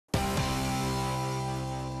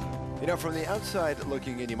You know, from the outside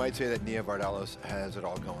looking in, you might say that Nia Vardalos has it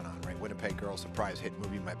all going on, right? Winnipeg Girl surprise hit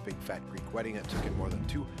movie My Big Fat Greek Wedding. It took in more than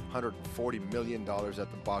 $240 million at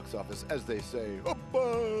the box office, as they say,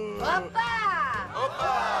 Oppa!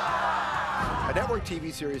 Oppa! A network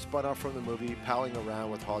TV series spun off from the movie, palling around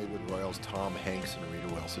with Hollywood royals Tom Hanks and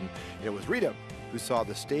Rita Wilson. And it was Rita who saw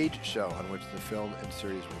the stage show on which the film and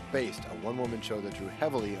series were based, a one-woman show that drew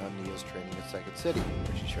heavily on Nia's training at Second City,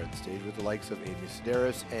 where she shared the stage with the likes of Amy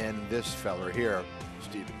Sedaris and this fella here,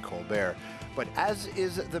 Stephen Colbert. But as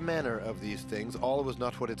is the manner of these things, all was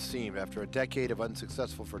not what it seemed. After a decade of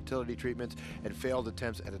unsuccessful fertility treatments and failed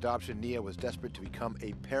attempts at adoption, Nia was desperate to become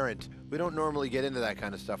a parent. We don't normally get into that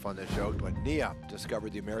kind of stuff on this show, but Nia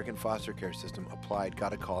discovered the American foster care system, applied,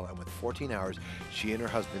 got a call, and with 14 hours, she and her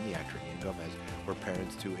husband, the actor Ian Gomez, were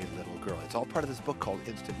parents to a little girl. It's all part of this book called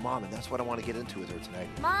Instant Mom, and that's what I want to get into with her tonight.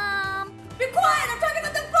 Mom! Be quiet! I'm talking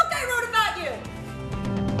about the book I wrote about you!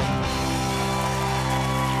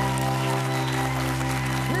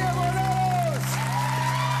 Nia Vardalos!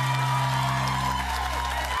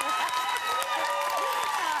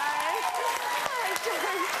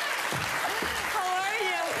 How are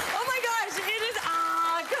you? Oh my gosh, it is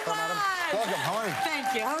come on! Welcome, how are you? Thank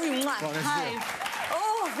you. How are you? Well, Hi.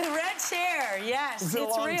 Oh, the red chair. Yes, It's been a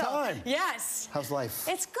long real. time. Yes. How's life?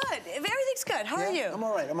 It's good. Everything's good. How are you? I'm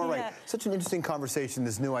all right, I'm all right. Yeah. Such an interesting conversation,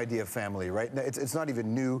 this new idea of family, right? It's not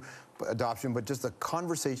even new adoption, but just the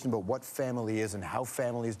conversation about what family is and how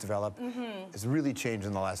families develop has really changed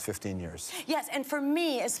in the last 15 years. Yes, and for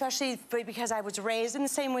me, especially because I was raised in the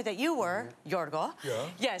same way that you were, Yorgo. Yeah.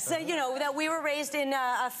 Yes, you know, that we were raised in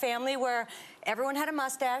a family where everyone had a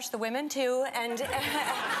mustache, the women too, and,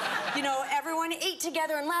 you know, everyone ate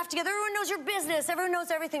together and laughed together. Everyone knows your business. Everyone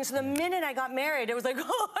knows everything. So the minute I got married, it was like,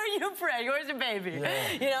 oh, are you pregnant? Where's your baby?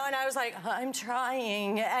 Yeah. You know, and I was like, I'm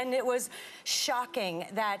trying. And it was shocking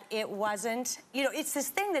that it wasn't, you know, it's this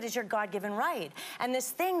thing that is your God-given right. And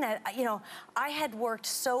this thing that, you know, I had worked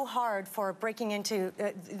so hard for breaking into,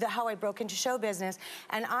 how I broke into show business.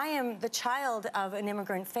 And I am the child of an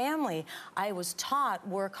immigrant family. I was taught,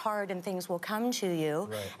 work hard and things will come to you.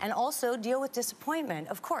 Right. And also deal with disappointment,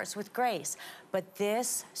 of course, with grace. But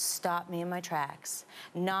this stopped me in my tracks.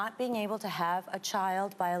 Not being able to have a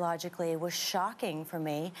child biologically was shocking for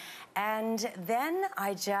me. And then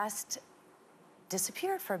I just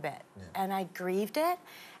disappeared for a bit. Yeah. And I grieved it,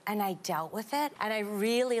 and I dealt with it, and I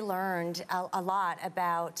really learned a lot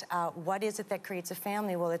about what is it that creates a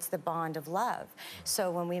family. Well, it's the bond of love.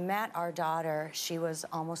 So when we met our daughter, she was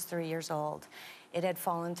almost 3 years old. It had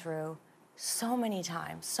fallen through so many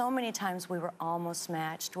times we were almost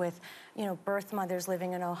matched with, you know, birth mothers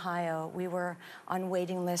living in Ohio. We were on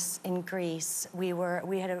waiting lists in Greece. We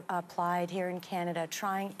had applied here in Canada,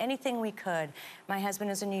 trying anything we could. My husband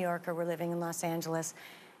is a New Yorker. We're living in Los Angeles.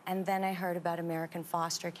 And then I heard about American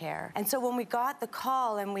foster care. And so when we got the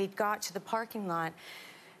call and we got to the parking lot,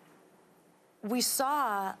 we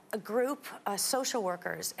saw a group of social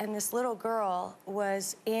workers, and this little girl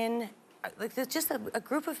was in, like, there's just a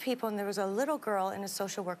group of people, and there was a little girl in a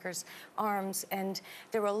social worker's arms, and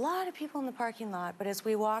there were a lot of people in the parking lot, but as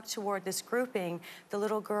we walked toward this grouping, the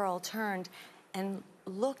little girl turned and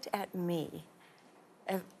looked at me,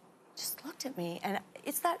 just looked at me, and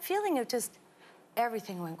it's that feeling of just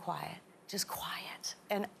everything went quiet, just quiet.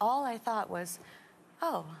 And all I thought was,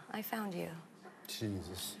 oh, I found you.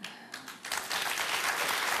 Jesus.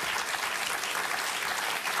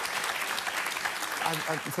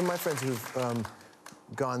 From my friends who've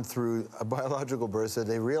gone through a biological birth, said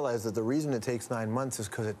they realize that the reason it takes 9 months is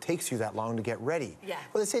because it takes you that long to get ready. Yeah.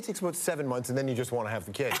 Well, they say it takes about 7 months, and then you just want to have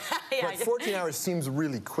the kid. Yeah. But 14 hours seems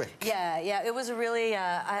really quick. Yeah, it was really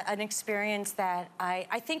an experience that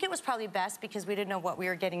I think it was probably best because we didn't know what we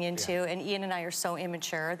were getting into, and Ian and I are so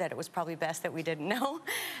immature that it was probably best that we didn't know.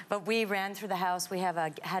 But we ran through the house. We had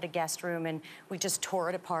a guest room, and we just tore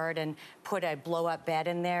it apart and put a blow-up bed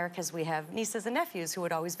in there because we have nieces and nephews who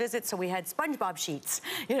would always visit, so we had SpongeBob sheets.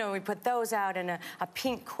 You know, we put those out and a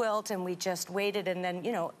pink quilt, and we just waited, and then,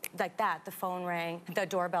 you know, like that, the phone rang, the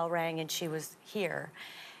doorbell rang, and she was here.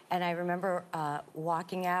 And I remember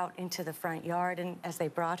walking out into the front yard, and as they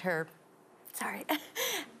brought her,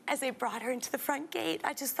 as they brought her into the front gate,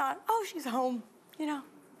 I just thought, oh, she's home, you know.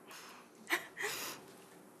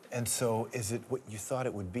 And so, is it what you thought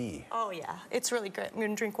it would be? Oh, yeah, it's really good. I'm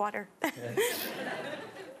gonna drink water.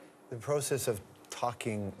 The process of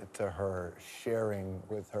talking to her, sharing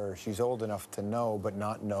with her, she's old enough to know but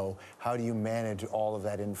not know. How do you manage all of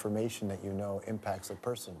that information that you know impacts a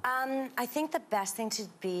person? I think the best thing to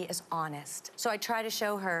be is honest. So I try to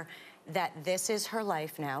show her that this is her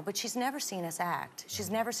life now, but she's never seen us act.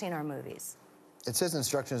 She's never seen our movies. It says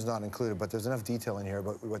instructions not included, but there's enough detail in here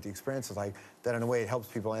about what the experience is like that in a way it helps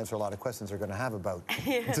people answer a lot of questions they're going to have about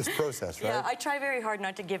this process, right? Yeah, I try very hard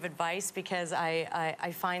not to give advice because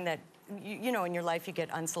I find that you know, in your life you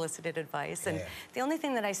get unsolicited advice, and the only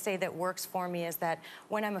thing that I say that works for me is that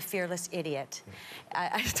when I'm a fearless idiot,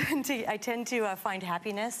 I tend to find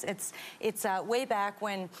happiness. It's way back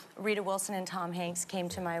when Rita Wilson and Tom Hanks came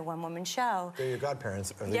to my one-woman show. They're your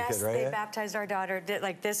godparents, are they? Yes, kid, right? they baptized our daughter, did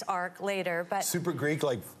like this arc later, but super Greek,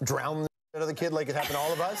 like drown the the kid like it happened to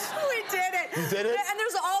all of us. We did it. You did it? And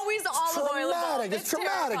there's always olive oil involved. It's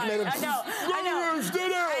traumatic. I know.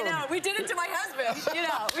 I know. We did it to my husband. You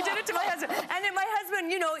know, we did it to my husband. And then my husband,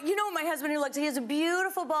 you know my husband, he has a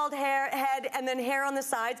beautiful bald head and then hair on the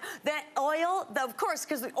sides. That oil, of course,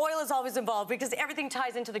 because the oil is always involved because everything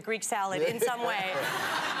ties into the Greek salad in some way.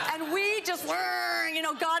 And we just,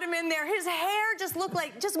 got him in there. His hair just looked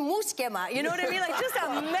like just muskema. You know what I mean? Like just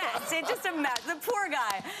a mess. It's just a mess. The poor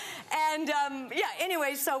guy. And yeah.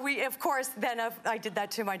 Anyway, so we, of course, then I did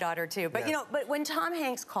that to my daughter too. But but when Tom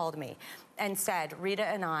Hanks called me and said, Rita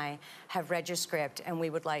and I have read your script and we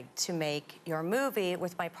would like to make your movie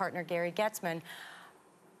with my partner Gary Getzman,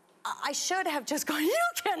 I should have just gone, you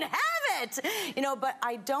can have it, but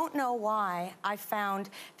I don't know why I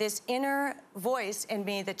found this inner voice in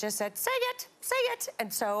me that just said, say it.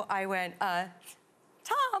 And so I went, Tom,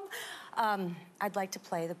 I'd like to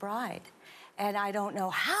play the bride. And I don't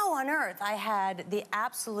know how on earth I had the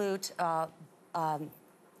absolute, I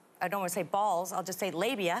don't want to say balls, I'll just say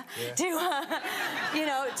labia, to do it,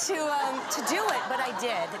 but I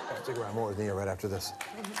did. Stick around more with Nia right after this.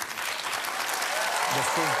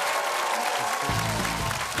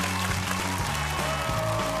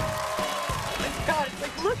 God, it's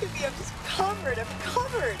like, look at me, I'm just covered, I'm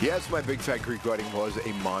covered. Yes, my Big Fat Greek Wedding was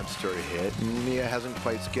a monster hit. Nia hasn't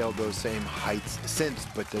quite scaled those same heights since,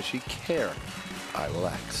 but does she care? I will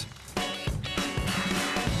ask.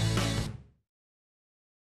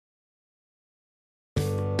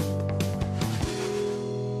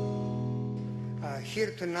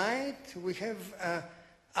 Here tonight we have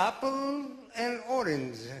apple and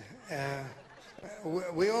orange.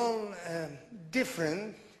 We all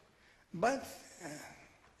different, but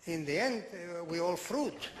in the end we all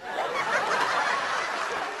fruit.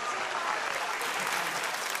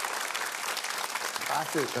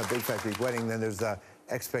 After a Big Fat Greek Wedding, then there's the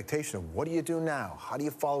expectation of what do you do now? How do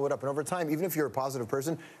you follow it up? And over time, even if you're a positive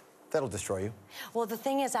person, that'll destroy you. Well, the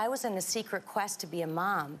thing is, I was in a secret quest to be a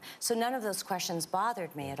mom, so none of those questions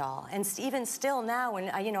bothered me at all. And even still now, when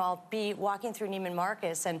I'll be walking through Neiman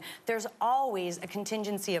Marcus, and there's always a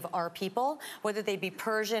contingency of our people, whether they be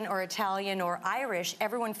Persian or Italian or Irish.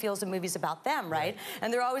 Everyone feels the movie's about them, right?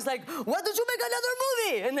 And they're always like, "Why don't you make another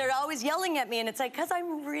movie?" And they're always yelling at me, and it's like, because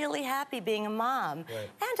I'm really happy being a mom,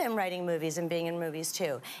 and I'm writing movies and being in movies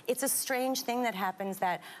too. It's a strange thing that happens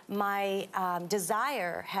that my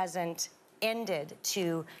desire hasn't ended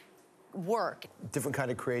to work. Different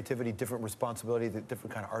kind of creativity, different responsibility,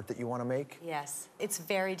 different kind of art that you want to make? Yes, it's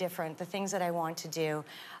very different. The things that I want to do,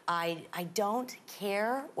 I don't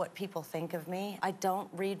care what people think of me. I don't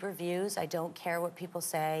read reviews. I don't care what people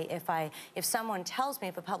say. If someone tells me,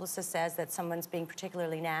 if a publicist says that someone's being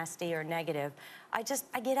particularly nasty or negative, I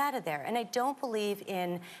get out of there. And I don't believe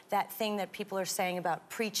in that thing that people are saying about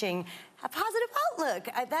preaching a positive outlook.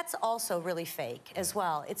 That's also really fake as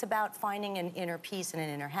well. It's about finding an inner peace and an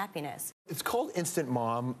inner happiness. It's called Instant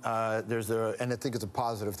Mom. And I think it's a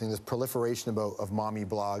positive thing, this proliferation of mommy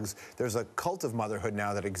blogs. There's a cult of motherhood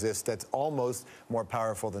now that exists that's almost more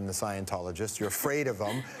powerful than the Scientologists. You're afraid of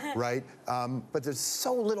them, right? But there's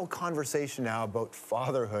so little conversation now about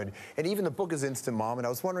fatherhood. And even the book is Instant Mom. And I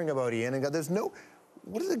was wondering about Ian, and there's no...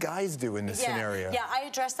 What do the guys do in this scenario? Yeah, I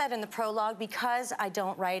address that in the prologue because I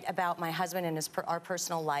don't write about my husband and our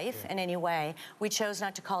personal life in any way. We chose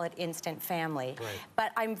not to call it Instant Family.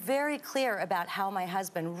 But I'm very clear about how my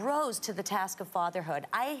husband rose to the task of fatherhood.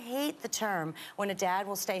 I hate the term when a dad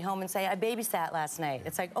will stay home and say, I babysat last night.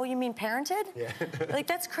 It's like, oh, you mean parented? Like,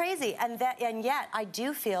 that's crazy. And yet, I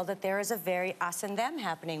do feel that there is a very us and them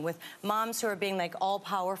happening with moms who are being like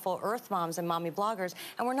all-powerful earth moms and mommy bloggers.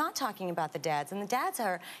 And we're not talking about the dads. And the dads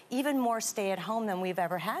are even more stay-at-home than we've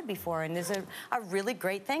ever had before, and there's a really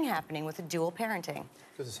great thing happening with the dual parenting.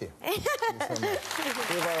 Good to see you. Thank you so much. Nia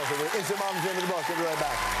Vardalos, Instant Mom's into the book. We'll be right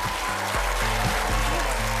back.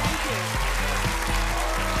 Thank you.